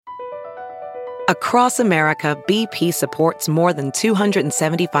Across America, BP supports more than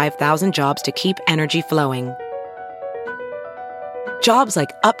 275,000 jobs to keep energy flowing. Jobs like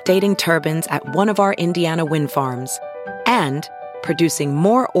updating turbines at one of our Indiana wind farms and producing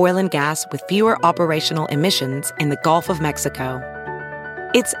more oil and gas with fewer operational emissions in the Gulf of Mexico.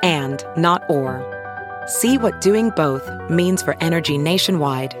 It's and, not or. See what doing both means for energy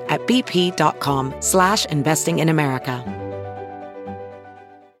nationwide at bp.com/investing in America.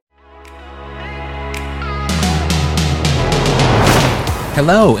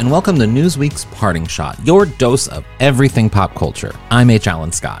 Hello, and welcome to Newsweek's Parting Shot, your dose of everything pop culture. I'm H.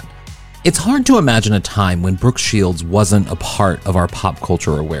 Alan Scott. It's hard to imagine a time when Brooke Shields wasn't a part of our pop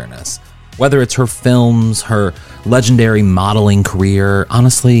culture awareness. Whether it's her films, her legendary modeling career,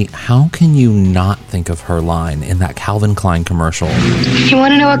 honestly, how can you not think of her line in that Calvin Klein commercial? You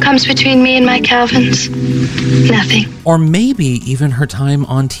want to know what comes between me and my Calvins? Nothing. Or maybe even her time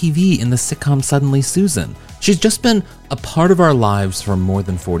on TV in the sitcom Suddenly Susan. She's just been a part of our lives for more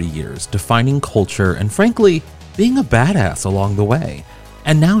than 40 years, defining culture and, frankly, being a badass along the way.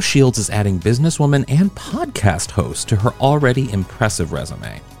 And now Shields is adding businesswoman and podcast host to her already impressive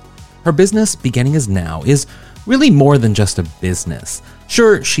resume. Her business, Beginning Is Now, is really more than just a business.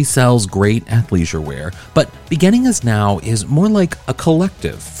 Sure, she sells great athleisure wear, but Beginning Is Now is more like a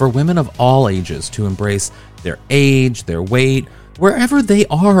collective for women of all ages to embrace their age, their weight, wherever they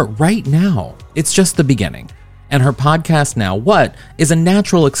are right now. It's just the beginning. And her podcast, Now What, is a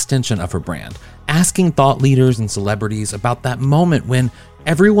natural extension of her brand, asking thought leaders and celebrities about that moment when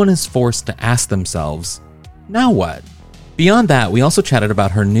everyone is forced to ask themselves, now what? Beyond that, we also chatted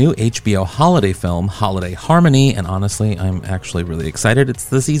about her new HBO holiday film, Holiday Harmony, and honestly, I'm actually really excited. It's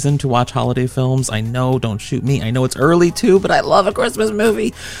the season to watch holiday films. I know, don't shoot me. I know it's early too, but I love a Christmas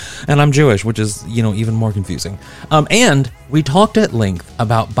movie. And I'm Jewish, which is, even more confusing. And we talked at length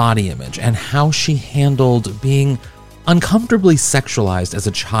about body image and how she handled being uncomfortably sexualized as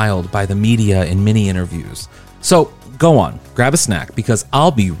a child by the media in many interviews. So go on, grab a snack, because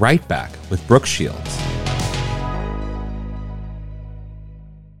I'll be right back with Brooke Shields.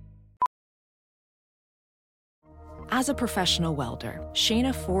 As a professional welder,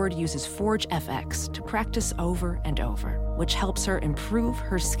 Shayna Ford uses Forge FX to practice over and over, which helps her improve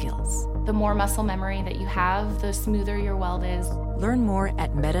her skills. The more muscle memory that you have, the smoother your weld is. Learn more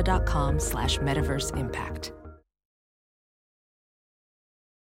at meta.com/metaverseimpact.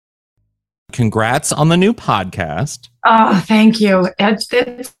 Congrats on the new podcast. Oh, thank you. It's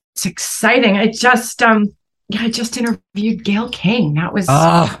exciting. I just interviewed Gayle King. That was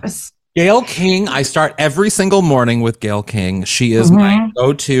Gayle King. I start every single morning with Gayle King. She is my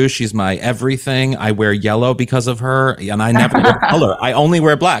go-to. She's my everything. I wear yellow because of her, and I never wear color. I only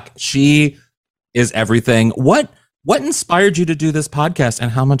wear black. She is everything. What inspired you to do this podcast,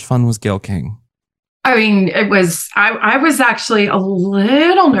 and how much fun was Gayle King? I mean, it was, I was actually a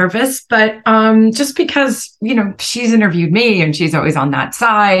little nervous, but just because, she's interviewed me and she's always on that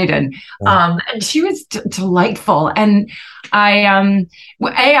side, and she was delightful. And I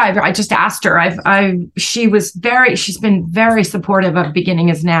just asked her, she's been very supportive of Beginning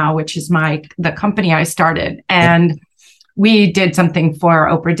Is Now, which is the company I started. And we did something for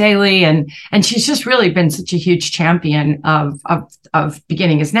Oprah Daily, and she's just really been such a huge champion of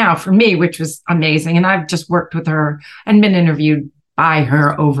Beginning Is Now for me, which was amazing. And I've just worked with her and been interviewed by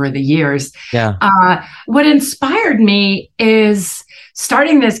her over the years. Yeah. What inspired me is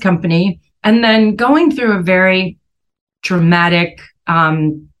starting this company and then going through a very traumatic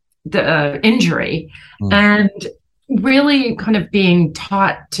injury and really kind of being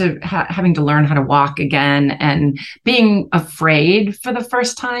taught to having to learn how to walk again and being afraid for the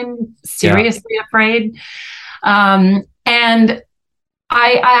first time, seriously afraid. And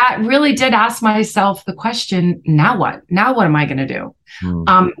I really did ask myself the question, now what? Now what am I going to do?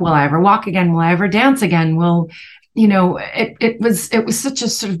 Will I ever walk again? Will I ever dance again? It was such a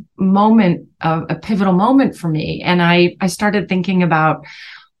sort of moment, a pivotal moment for me. And I started thinking about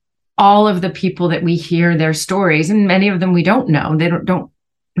all of the people that we hear their stories, and many of them we don't know. They don't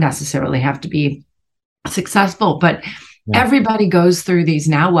necessarily have to be successful, but everybody goes through these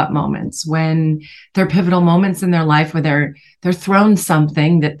now what moments when they're pivotal moments in their life where they're thrown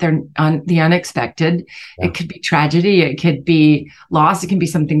something that they're the unexpected. Yeah. It could be tragedy. It could be loss. It can be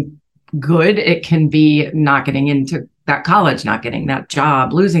something good. It can be not getting into that college, not getting that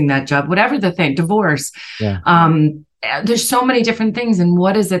job, losing that job, whatever the thing, divorce. Yeah. There's so many different things. And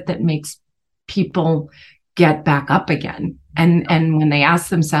what is it that makes people get back up again? And when they ask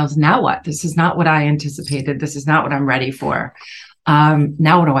themselves, now what? This is not what I anticipated. This is not what I'm ready for.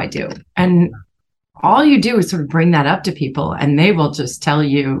 Now what do I do? And all you do is sort of bring that up to people and they will just tell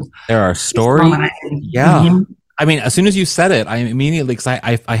you. There are stories. Yeah. Mm-hmm. I mean, as soon as you said it, I immediately, because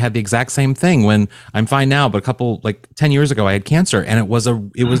I had the exact same thing when I'm fine now, but a couple, like 10 years ago, I had cancer, and it was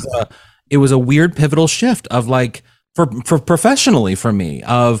a weird pivotal shift of like, for professionally for me,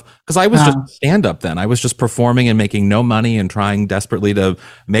 because I was just stand up then. I was just performing and making no money and trying desperately to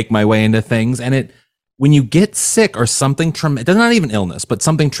make my way into things. And when you get sick or something it's not even illness, but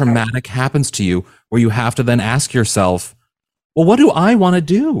something traumatic happens to you where you have to then ask yourself, well, what do I want to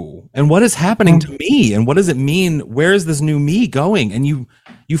do? And what is happening to me? And what does it mean? Where is this new me going? And you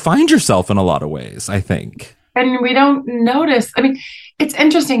find yourself in a lot of ways, I think. And we don't notice. I mean, it's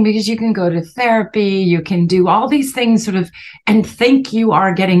interesting because you can go to therapy, you can do all these things sort of and think you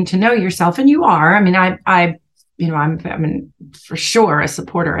are getting to know yourself. And you are. I mean, I'm for sure a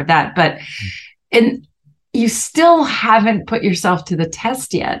supporter of that, but you still haven't put yourself to the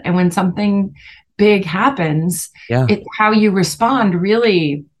test yet. And when something big happens, it's how you respond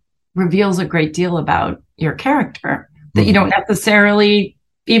really reveals a great deal about your character that you don't necessarily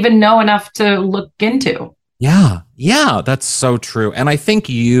even know enough to look into. Yeah, that's so true. And I think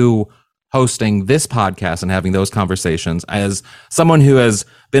you hosting this podcast and having those conversations, as someone who has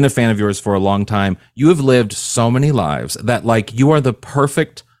been a fan of yours for a long time, you have lived so many lives that like you are the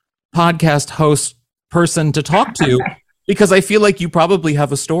perfect podcast host person to talk to because I feel like you probably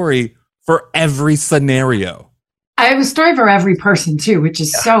have a story for every scenario. I have a story for every person too, which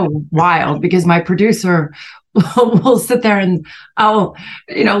is so wild because my producer will sit there and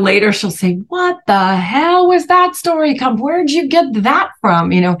later she'll say, what the hell was that story where'd you get that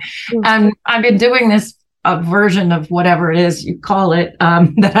from? And I've been doing this version of whatever it is you call it,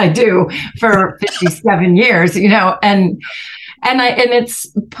 that I do for 57 years, and it's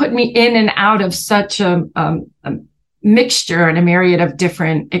put me in and out of such a mixture and a myriad of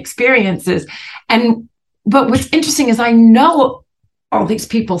different experiences. But what's interesting is I know all these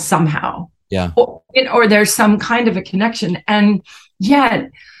people somehow. Yeah. Or there's some kind of a connection. And yet,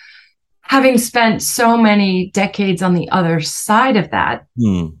 having spent so many decades on the other side of that,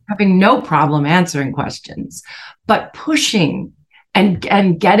 having no problem answering questions, but pushing and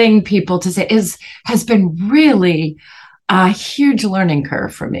getting people to say has been really a huge learning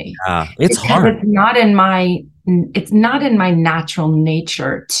curve for me. It's hard. It's not in my natural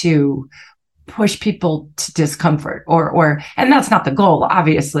nature to push people to discomfort and that's not the goal,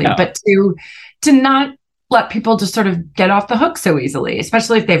 obviously, but to not let people just sort of get off the hook so easily,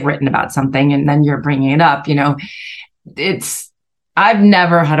 especially if they've written about something and then you're bringing it up. I've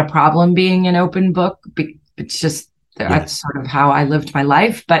never had a problem being an open book. It's just, that's sort of how I lived my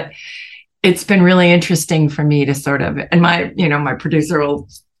life, but it's been really interesting for me to sort of, and my producer will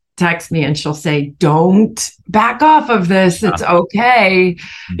text me and she'll say, don't back off of this. It's okay.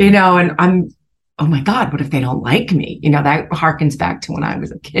 And I'm, oh my God, what if they don't like me? That harkens back to when I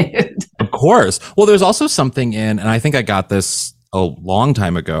was a kid. Of course. Well, there's also something and I think I got this a long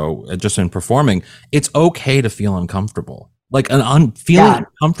time ago, just in performing. It's okay to feel uncomfortable. Like feeling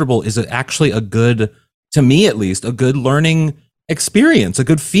uncomfortable is actually to me at least, a good learning experience, a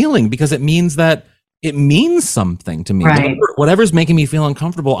good feeling, because it means that it means something to me. Right. Whatever's making me feel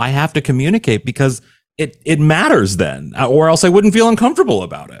uncomfortable, I have to communicate because it matters then, or else I wouldn't feel uncomfortable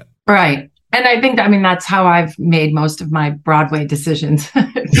about it. Right. And I think, that's how I've made most of my Broadway decisions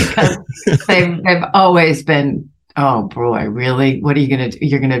because they've always been, oh boy, really? What are you going to do?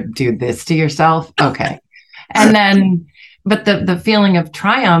 You're going to do this to yourself? Okay. And then, but the feeling of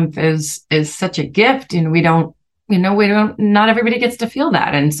triumph is such a gift, and not everybody gets to feel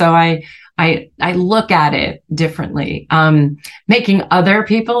that. And so I look at it differently. Making other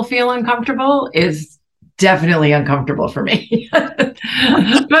people feel uncomfortable is definitely uncomfortable for me, but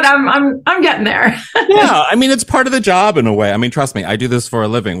I'm getting there. Yeah. It's part of the job in a way. Trust me, I do this for a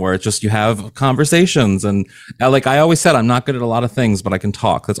living where it's just, you have conversations and like I always said, I'm not good at a lot of things, but I can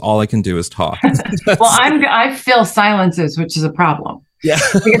talk. That's all I can do is talk. Well, I fill silences, which is a problem. Yeah.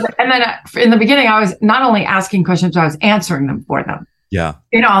 And then in the beginning, I was not only asking questions, I was answering them for them. Yeah.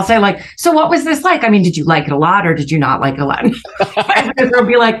 I'll say like, so what was this like? Did you like it a lot or did you not like it a lot? And they'll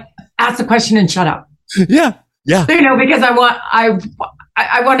be like, ask the question and shut up. Yeah. Yeah. Because I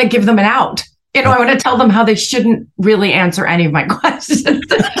want to give them an out. I want to tell them how they shouldn't really answer any of my questions.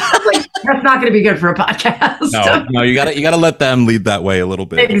 Like, that's not going to be good for a podcast. No, you gotta let them lead that way a little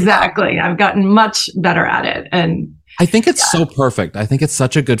bit. Exactly. I've gotten much better at it. And I think it's so perfect. I think it's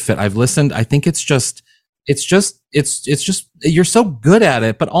such a good fit. I've listened. I think it's just, you're so good at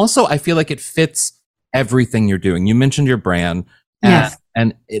it, but also I feel like it fits everything you're doing. You mentioned your brand. Yes.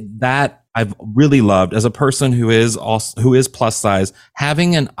 And that I've really loved as a person who is plus size,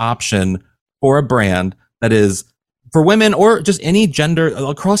 having an option for a brand that is for women or just any gender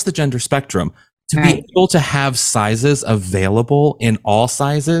across the gender spectrum to be able to have sizes available in all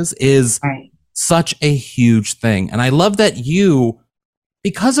sizes is such a huge thing. And I love that you,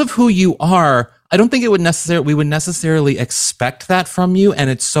 because of who you are, I don't think we would necessarily expect that from you. And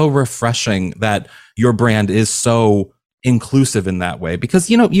it's so refreshing that your brand is so inclusive in that way, because,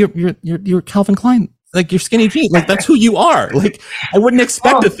 you know, you're Calvin Klein, like you're skinny jeans, like that's who you are. Like I wouldn't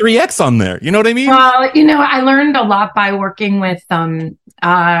expect a 3X on there. You know what I mean? Well, you know, I learned a lot by working with, when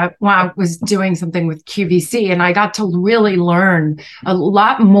I was doing something with QVC, and I got to really learn a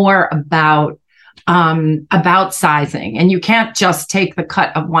lot more about sizing. And you can't just take the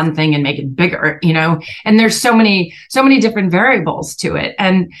cut of one thing and make it bigger, you know, and there's so many different variables to it.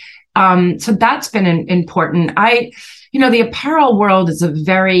 And, so that's been important. You know, the apparel world is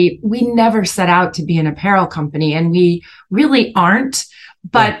we never set out to be an apparel company, and we really aren't,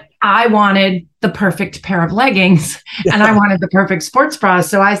 but I wanted the perfect pair of leggings and I wanted the perfect sports bra.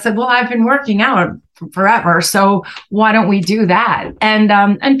 So I said, well, I've been working out forever, so why don't we do that?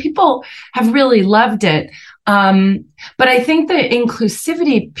 And people have really loved it. But I think the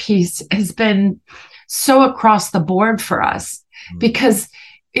inclusivity piece has been so across the board for us, because,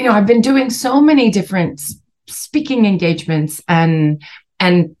 you know, I've been doing so many different speaking engagements and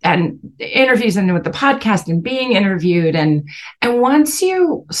interviews, and with the podcast and being interviewed. And once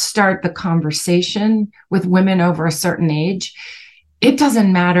you start the conversation with women over a certain age, it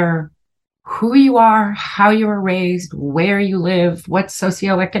doesn't matter who you are, how you were raised, where you live, what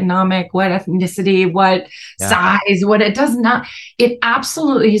socioeconomic, what ethnicity, what size, it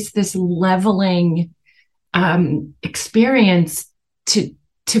absolutely is this leveling experience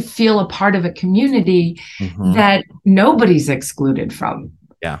to feel a part of a community that nobody's excluded from.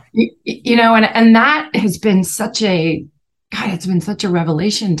 Yeah. You know, and that has been it's been such a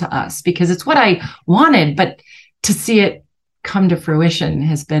revelation to us, because it's what I wanted, but to see it come to fruition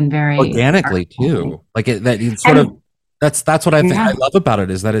has been very organically too. Like that's what I think I love about it,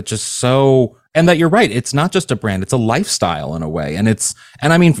 is that it's just so, and that you're right. It's not just a brand, it's a lifestyle in a way. And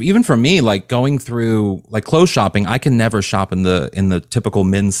I mean, even for me, like going through like clothes shopping, I can never shop in the typical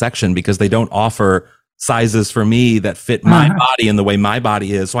men's section because they don't offer sizes for me that fit my body and the way my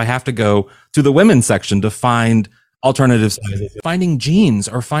body is. So I have to go to the women's section to find alternative sizes, finding jeans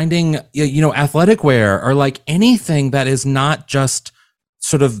or finding, you know, athletic wear, or like anything that is not just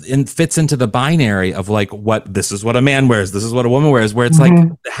sort of fits into the binary of like, this is what a man wears, this is what a woman wears, where it's like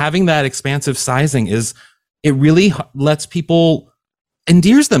having that expansive sizing it really lets people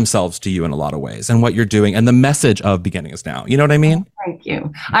endears themselves to you in a lot of ways, and what you're doing and the message of beginning is now. You know what I mean? Thank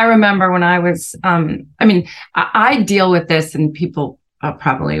you. I remember when I was, I deal with this, and people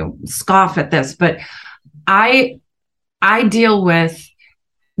probably scoff at this, but I deal with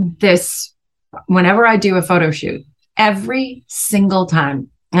this whenever I do a photo shoot, every single time.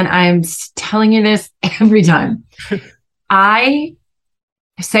 And I'm telling you this every time. I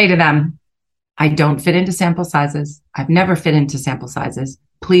say to them, I don't fit into sample sizes. I've never fit into sample sizes.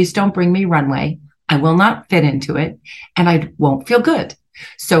 Please don't bring me runway. I will not fit into it, and I won't feel good.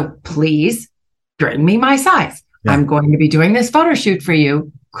 So please bring me my size. Yeah. I'm going to be doing this photo shoot for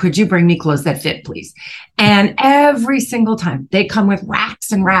you. Could you bring me clothes that fit, please? And every single time they come with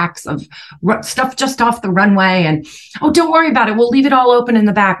racks and racks of stuff just off the runway. And, oh, don't worry about it. We'll leave it all open in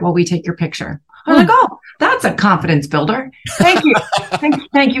the back while we take your picture. I'm like, oh, that's a confidence builder. Thank you.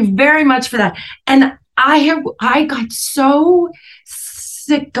 Thank you very much for that. And I got so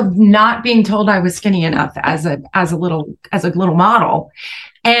sick of not being told I was skinny enough as a little model.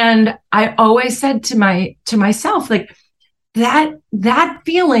 And I always said to myself, like, that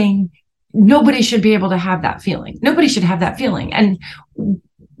feeling, nobody should be able to have that feeling. Nobody should have that feeling. And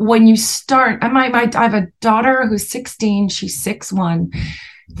when you start, I have a daughter who's 16, she's 6'1".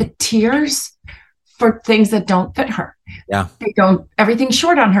 The tears for things that don't fit her. Yeah. Everything's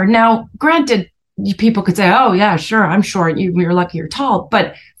short on her. Now, granted, people could say, oh yeah, sure, I'm short. You're lucky you're tall.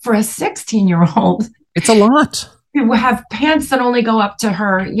 But for a 16-year-old, it's a lot. You have pants that only go up to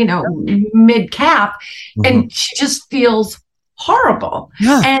her, you know, mid calf, and she just feels horrible.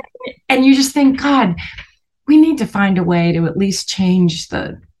 Yeah. And you just think, God, we need to find a way to at least change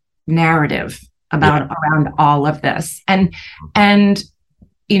the narrative around all of this. And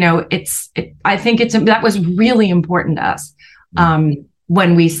you know, I think that was really important to us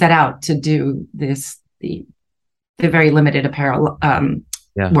when we set out to do the very limited apparel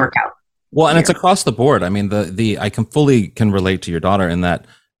workout. Well, and it's across the board. I mean, I can relate to your daughter in that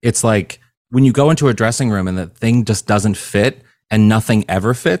it's like when you go into a dressing room and the thing just doesn't fit and nothing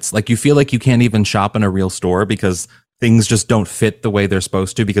ever fits, like you feel like you can't even shop in a real store because things just don't fit the way they're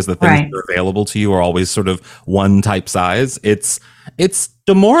supposed to because the things that are available to you are always sort of one type size. It's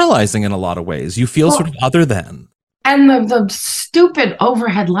demoralizing in a lot of ways. You feel sort of other than. And the stupid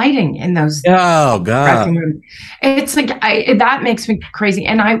overhead lighting in those dressing rooms. It's like that makes me crazy.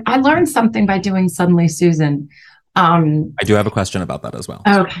 And I learned something by doing Suddenly Susan. I do have a question about that as well.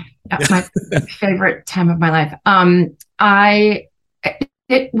 Okay, that's my favorite time of my life.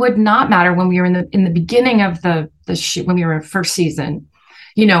 It would not matter when we were in the beginning of the when we were in first season.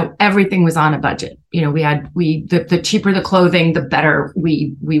 You know, everything was on a budget. You know, the cheaper the clothing, the better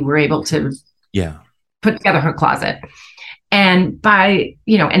we were able to put together her closet. And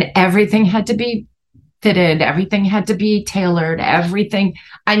and everything had to be fitted, everything had to be tailored, everything.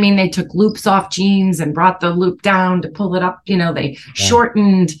 I mean, they took loops off jeans and brought the loop down to pull it up. You know, they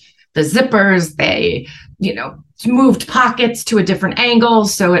shortened the zippers, they, moved pockets to a different angle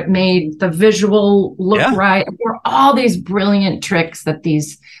so it made the visual look right. There were all these brilliant tricks that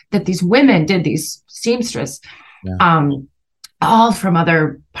these women did, these seamstress, all from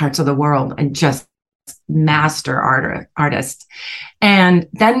other parts of the world, and just master artists. And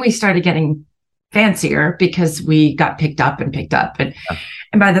then we started getting fancier because we got picked up. And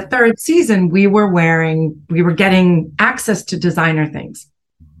by the third season, we were getting access to designer things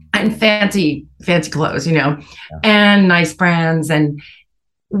and fancy clothes, and nice brands. And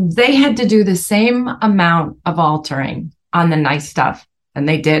they had to do the same amount of altering on the nice stuff than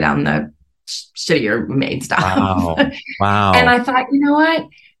they did on the shittier made stuff. Wow. And I thought, you know what?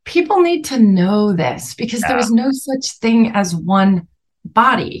 People need to know this because there is no such thing as one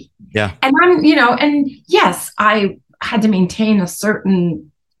body. Yeah. And and yes, I had to maintain a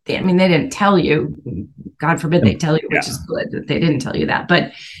certain, they didn't tell you, God forbid they tell you, which is good that they didn't tell you that.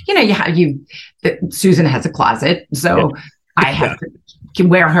 But, Susan has a closet, so I have to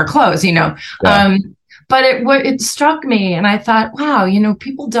wear her clothes, but it struck me and I thought, wow,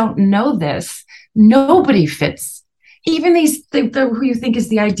 people don't know this. Nobody fits. Even who you think is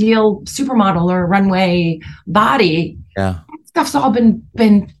the ideal supermodel or runway body, stuff's all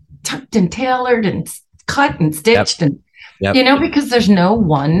been tucked and tailored and cut and stitched and because there's no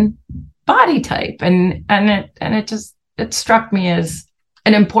one body type, and it struck me as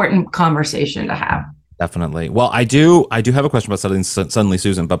an important conversation to have. Definitely. Well, I do have a question about Suddenly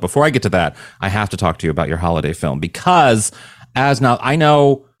Susan, but before I get to that, I have to talk to you about your holiday film because I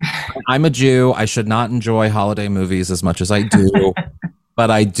know I'm a Jew. I should not enjoy holiday movies as much as I do. But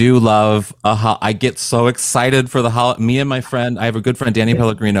I do love, I get so excited for me and my friend, I have a good friend, Danny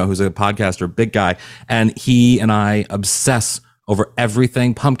Pellegrino, who's a podcaster, big guy, and he and I obsess over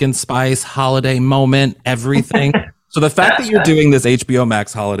everything, pumpkin spice, holiday moment, everything. So the fact that you're doing this HBO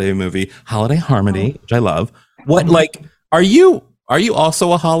Max holiday movie, Holiday Harmony, which I love, are you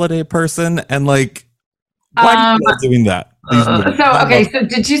also a holiday person? And why are you not doing that? So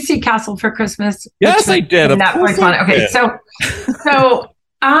did you see Castle for Christmas? Yes, I did. Okay, so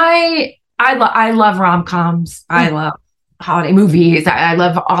I love rom-coms. I love holiday movies. I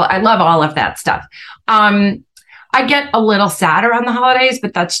love all of that stuff. I get a little sadder on the holidays,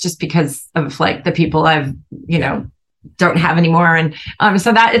 but that's just because of the people I've don't have anymore, and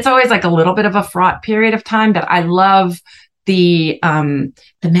so that it's always a little bit of a fraught period of time. But I love the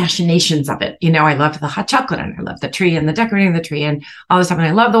machinations of it. I love the hot chocolate, and I love the tree and the decorating of the tree and all this stuff. And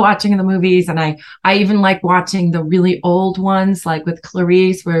I love the watching of the movies. And I even like watching the really old ones, like with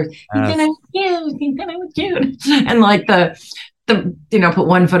Clarice, where think that I was cute, and the put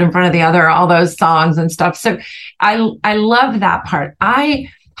one foot in front of the other, all those songs and stuff. So I love that part. I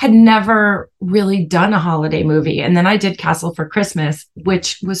had never really done a holiday movie. And then I did Castle for Christmas,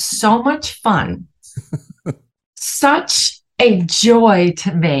 which was so much fun. Such a joy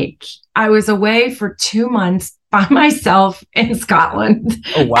to make. I was away for 2 months by myself in Scotland.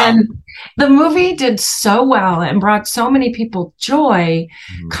 Oh, wow. And the movie did so well and brought so many people joy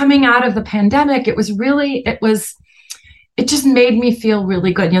coming out of the pandemic. It just made me feel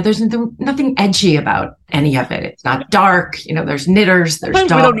really good. There's nothing edgy about any of it. It's not dark. There's knitters, there's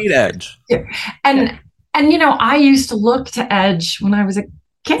dogs. We don't need edge. Yeah. And I used to look to Edge when I was a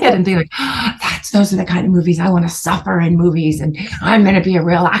kid and be like, those are the kind of movies I want to suffer in movies, and I'm going to be a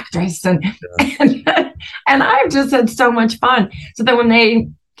real actress. And I've just had so much fun. So then when they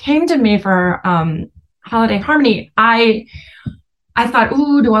came to me for Holiday Harmony, I thought,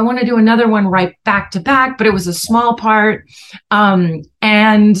 ooh, do I want to do another one right back to back? But it was a small part.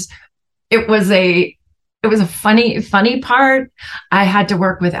 And it was a funny part. I had to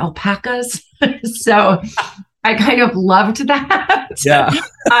work with alpacas. So I kind of loved that. Yeah.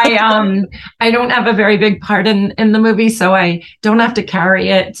 I don't have a very big part in the movie, so I don't have to carry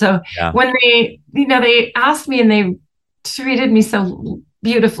it. So when they asked me and treated me so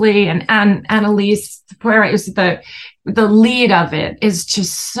beautifully. And Annalise, where is the lead of it, is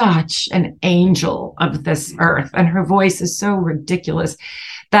just such an angel of this earth. And her voice is so ridiculous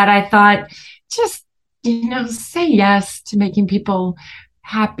that I thought, just, say yes to making people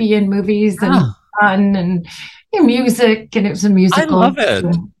happy in movies and fun and music. And it was a musical. I love it.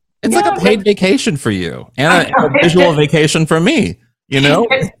 It's like a paid vacation for you and a visual vacation for me,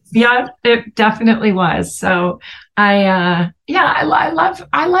 Yeah, it definitely was. So I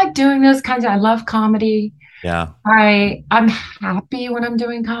like doing those kinds of, I love comedy. Yeah. I'm happy when I'm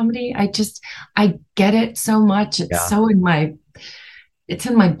doing comedy. I get it so much. It's so it's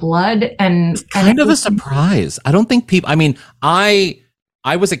in my blood. And it's kind of a surprise. I don't think people, I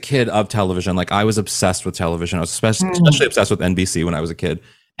was a kid of television. Like, I was obsessed with television. I was especially obsessed with NBC when I was a kid.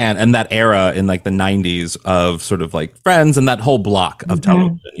 And that era in like the 90s of sort of like Friends and that whole block of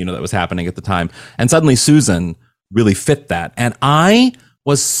television, that was happening at the time. And suddenly Susan really fit that. And I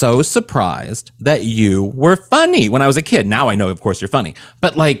was so surprised that you were funny when I was a kid. Now I know, of course, you're funny.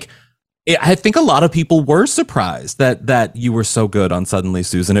 But like, I think a lot of people were surprised that you were so good on Suddenly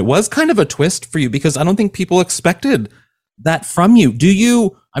Susan. It was kind of a twist for you because I don't think people expected that from you. Do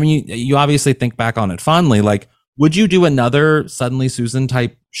you, you obviously think back on it fondly. Like, would you do another Suddenly Susan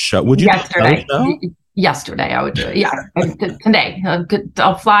type show? Would you? Yesterday, I would do it. Yeah, today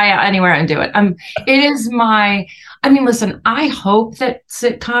I'll fly out anywhere and do it. It is my. Listen. I hope that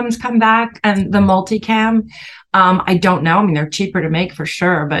sitcoms come back and the multicam. I don't know. They're cheaper to make for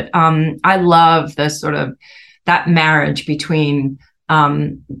sure, but I love the sort of that marriage between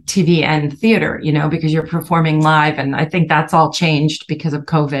TV and theater. Because you're performing live, and I think that's all changed because of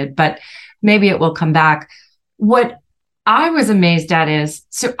COVID. But maybe it will come back. What I was amazed at is,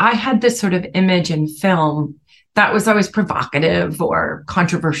 so I had this sort of image in film that was always provocative or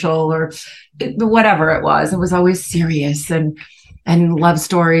controversial or whatever it was. It was always serious and love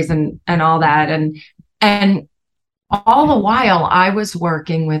stories and all that. And all the while I was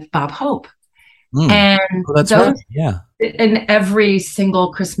working with Bob Hope. And that's right. Yeah. In every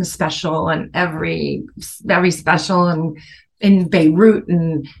single Christmas special and every special and in Beirut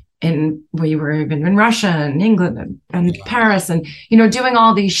and we were even in Russia and England and Paris and, doing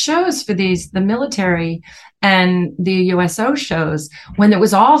all these shows for the military and the USO shows when it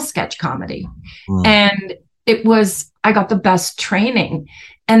was all sketch comedy. And I got the best training.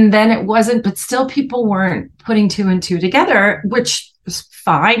 And then it wasn't, but still people weren't putting two and two together, which was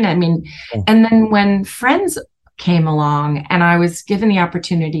fine. And then when Friends came along and I was given the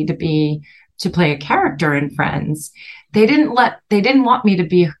opportunity to play a character in Friends, they didn't want me to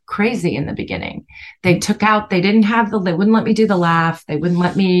be crazy in the beginning. They wouldn't let me do the laugh. They wouldn't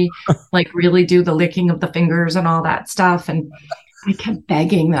let me like really do the licking of the fingers and all that stuff. And I kept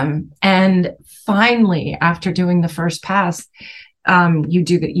begging them. And finally, after doing the first pass, you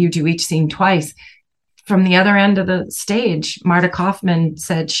do each scene twice. From the other end of the stage, Marta Kaufman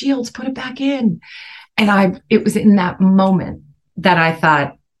said, "Shields, put it back in." And it was in that moment that I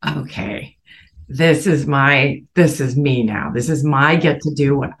thought, okay, this is me now. This is my get to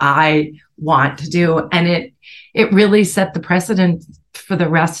do what I want to do. And it really set the precedent for the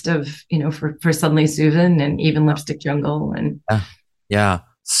rest of, for Suddenly Susan and even Lipstick Jungle. And yeah.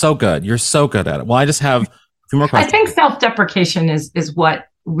 So good. You're so good at it. Well, I just have a few more questions. I think self-deprecation is what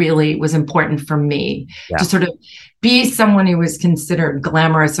really was important for me to sort of be someone who was considered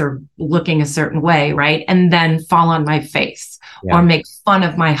glamorous or looking a certain way, right? And then fall on my face or make fun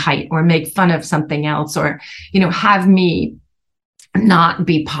of my height or make fun of something else or, have me not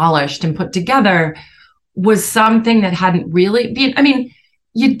be polished and put together was something that hadn't really been,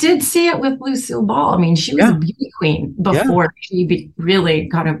 you did see it with Lucille Ball. She was a beauty queen before she really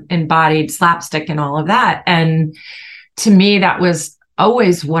kind of embodied slapstick and all of that. And to me, that was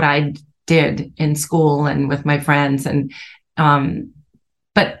always what I did in school and with my friends. And,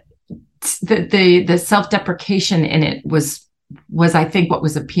 but the self-deprecation in it was I think what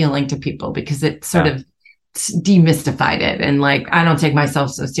was appealing to people because it sort of demystified it. And like, I don't take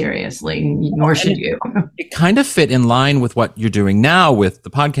myself so seriously, nor should you. It kind of fit in line with what you're doing now with the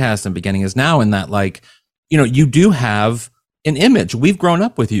podcast and Beginning Is Now, in that, like, you do have an image. We've grown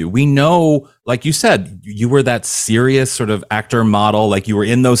up with you. We know, like you said, you were that serious sort of actor model, like you were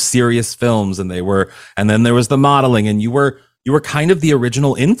in those serious films and then there was the modeling and you were kind of the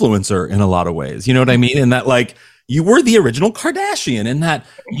original influencer in a lot of ways. You know what I mean? And that, like, you were the original Kardashian in that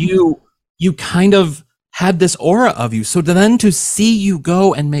you kind of had this aura of you. So then to see you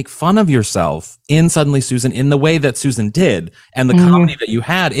go and make fun of yourself in Suddenly Susan in the way that Susan did and the comedy that you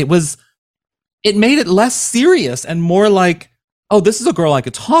had, it made it less serious and more like, oh, this is a girl I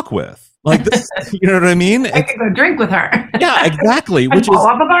could talk with. Like this, you know what I mean? I could go drink with her. Yeah, exactly. Which fall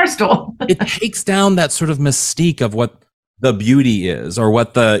off a bar stool. It takes down that sort of mystique of what the beauty is, or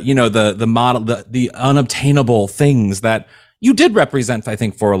what the model, the unobtainable things that you did represent, I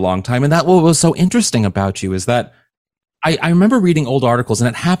think, for a long time. And that what was so interesting about you is that I remember reading old articles, and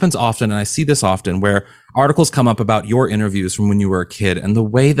it happens often, and I see this often, where articles come up about your interviews from when you were a kid and the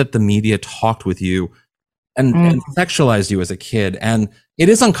way that the media talked with you and sexualized you as a kid. And it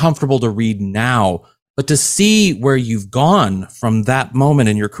is uncomfortable to read now, but to see where you've gone from that moment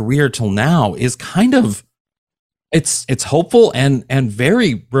in your career till now is kind of, it's hopeful and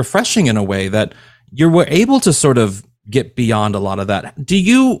very refreshing in a way that you were able to sort of get beyond a lot of that.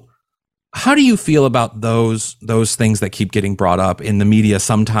 How do you feel about those things that keep getting brought up in the media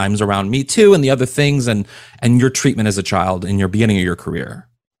sometimes around Me Too and the other things, and your treatment as a child in your beginning of your career?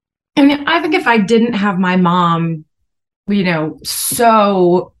 I mean, I think if I didn't have my mom,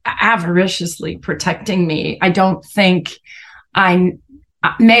 so avariciously protecting me, I don't think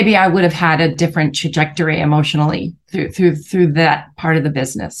maybe I would have had a different trajectory emotionally through that part of the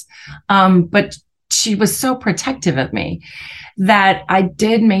business. But she was so protective of me that I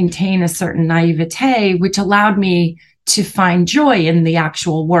did maintain a certain naivete, which allowed me to find joy in the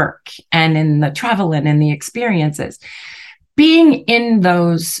actual work and in the travel and in the experiences. Being in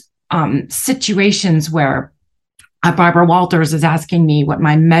those situations where Barbara Walters is asking me what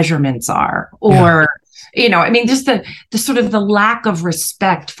my measurements are, or, just the sort of the lack of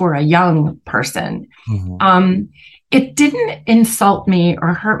respect for a young person. Mm-hmm. It didn't insult me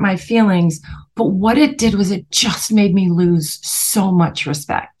or hurt my feelings, but what it did was it just made me lose so much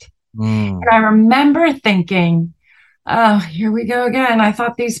respect. And I remember thinking, oh, here we go again. I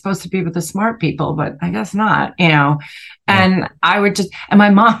thought these supposed to be with the smart people, but I guess not, and I would and my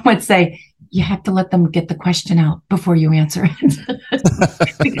mom would say, you have to let them get the question out before you answer it.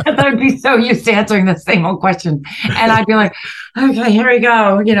 Because I'd be so used to answering the same old question. And I'd be like, okay, here we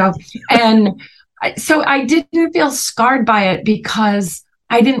go, and so I didn't feel scarred by it because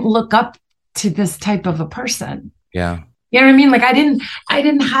I didn't look up to this type of a person. Yeah. You know what I mean? Like I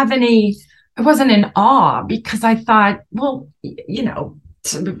didn't have any, I wasn't in awe because I thought, well,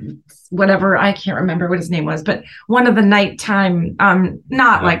 whatever, I can't remember what his name was, but one of the nighttime,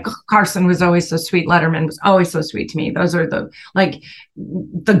 like Carson was always so sweet. Letterman was always so sweet to me. Those are the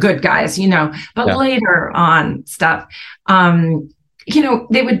good guys, but later on stuff,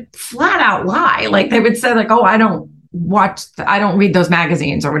 they would flat out lie. Like they would say like, oh, I don't read those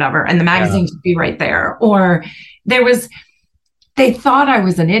magazines or whatever. And the magazines would be right there. Or they thought I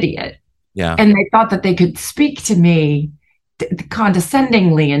was an idiot. Yeah. And they thought that they could speak to me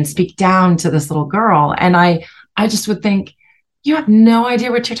condescendingly and speak down to this little girl. And I just would think, you have no idea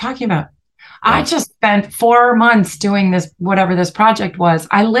what you're talking about. Yeah. I just spent 4 months doing this, whatever this project was.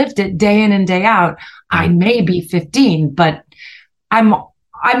 I lived it day in and day out. I may be 15, but I'm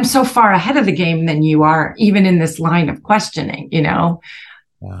so far ahead of the game than you are, even in this line of questioning, Yeah.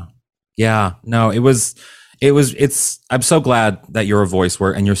 Yeah. No, I'm so glad that you're a voice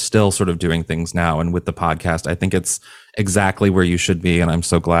and you're still sort of doing things now. And with the podcast, I think it's exactly where you should be. And I'm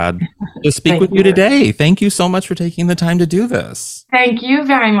so glad to speak with you today. Thank you so much for taking the time to do this. Thank you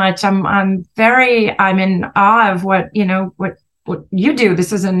very much. I'm in awe of what you do.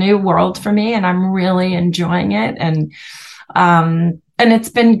 This is a new world for me and I'm really enjoying it. And it's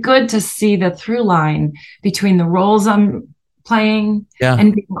been good to see the through line between the roles I'm playing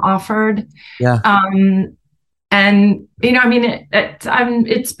and being offered. Yeah. It's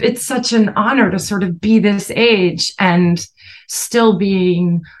such an honor to sort of be this age and still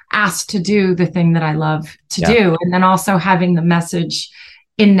being asked to do the thing that I love to do. And then also having the message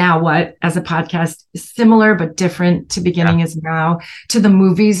in Now What as a podcast is similar, but different to Beginning Is Now, to the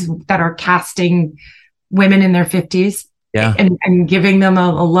movies that are casting women in their 50s and giving them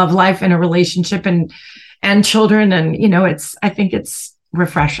a love life and a relationship and children. And, I think it's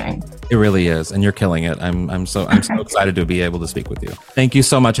refreshing. It really is. And you're killing it. I'm so excited to be able to speak with you. Thank you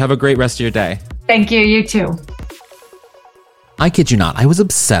so much. Have a great rest of your day. Thank you. You too. I kid you not. I was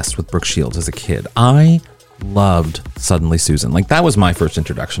obsessed with Brooke Shields as a kid. I loved Suddenly Susan. Like that was my first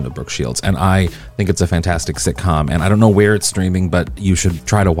introduction to Brooke Shields. And I think it's a fantastic sitcom. And I don't know where it's streaming, but you should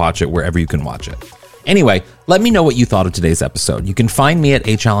try to watch it wherever you can watch it. Anyway, let me know what you thought of today's episode. You can find me at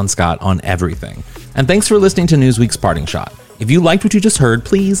H. Allen Scott on everything. And thanks for listening to Newsweek's Parting Shot. If you liked what you just heard,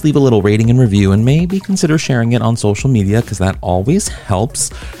 please leave a little rating and review and maybe consider sharing it on social media because that always helps.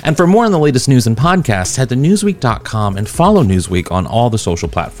 And for more on the latest news and podcasts, head to Newsweek.com and follow Newsweek on all the social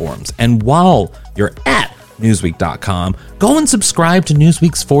platforms. And while you're at Newsweek.com, go and subscribe to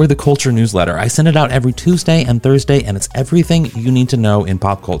Newsweek's For the Culture newsletter. I send it out every Tuesday and Thursday, and it's everything you need to know in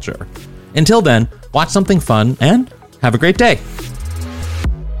pop culture. Until then, watch something fun and have a great day.